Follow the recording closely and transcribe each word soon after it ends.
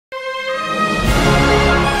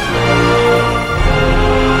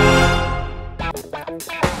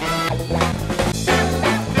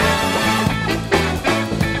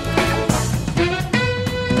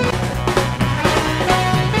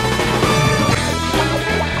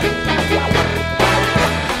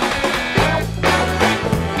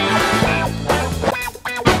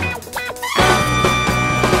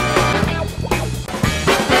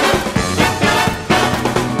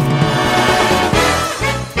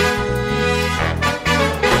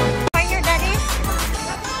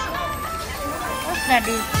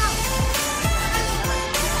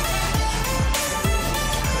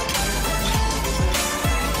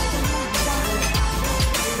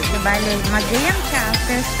Yamcha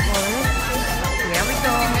after school. Here we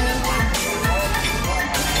go.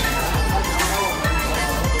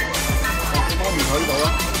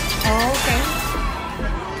 Oh, okay.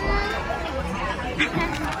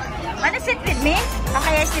 Wanna sit with me?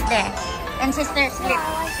 Okay, I sit there. And sister,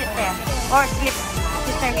 sit there. Or sleep,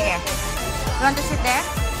 sister here. You want to sit there?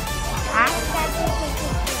 Huh?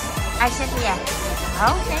 I sit here.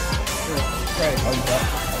 Okay.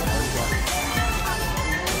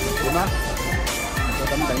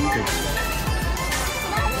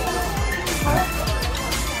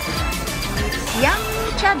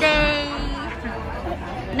 Yamcha day.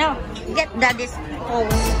 No, get daddy's phone.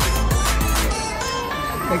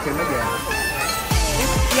 It's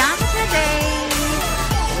Yamcha day.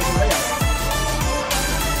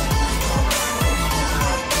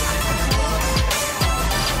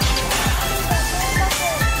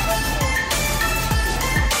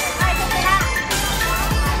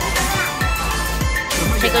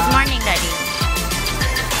 Say good morning, Daddy.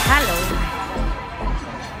 Hello.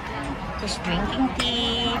 Just drinking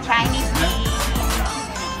tea, Chinese tea.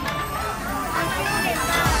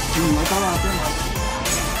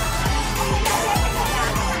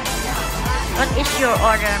 What is your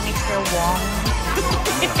order, Mr. Wong?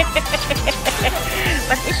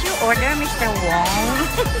 What is your order, Mr. Wong?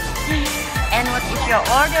 And what is your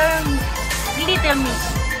order, little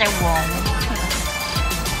Mr. Wong?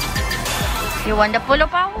 You want the pulo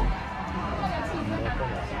pao?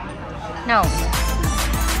 No.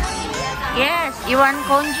 Yes. You want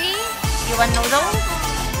congee? You want noodles?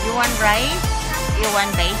 You want rice? You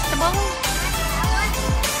want vegetables?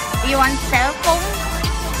 You want cell phone?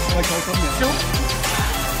 Soup?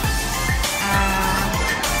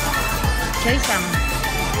 Chơi some.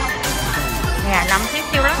 Yeah,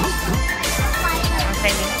 550 lang.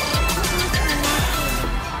 Okay.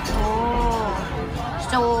 Oh.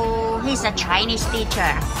 So, he's a Chinese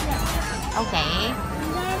teacher. Okay.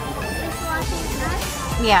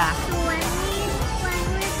 Yeah. So when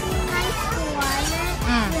we see nice toilet,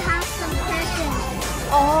 we have some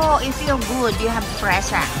presents. Oh, if you're good, you have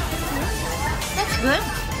present. That's good.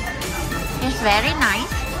 It's very nice.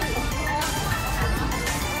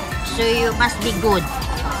 So you must be good.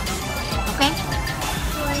 Okay?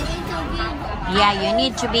 So I need to be. Yeah, you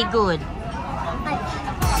need to be good.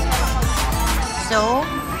 So,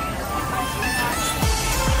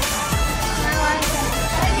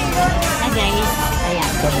 hi guys. Ayan.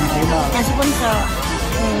 Ang sponsor.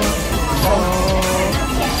 So,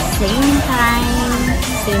 same time,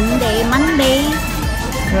 same day, Monday,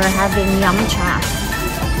 we're having Yamcha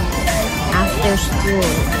after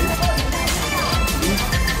school.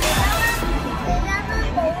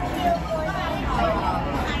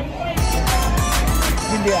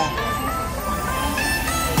 India.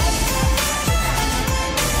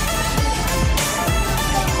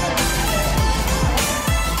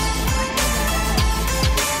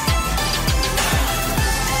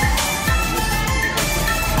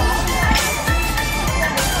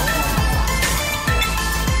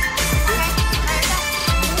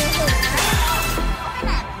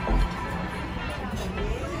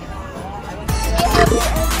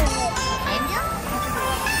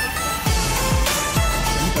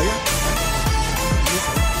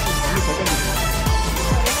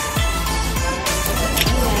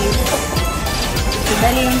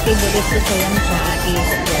 Dali yung favorite ko sa Yamcha is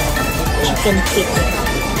chicken feet.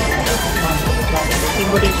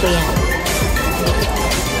 Favorite ko yan.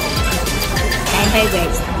 Kain tayo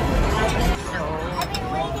guys.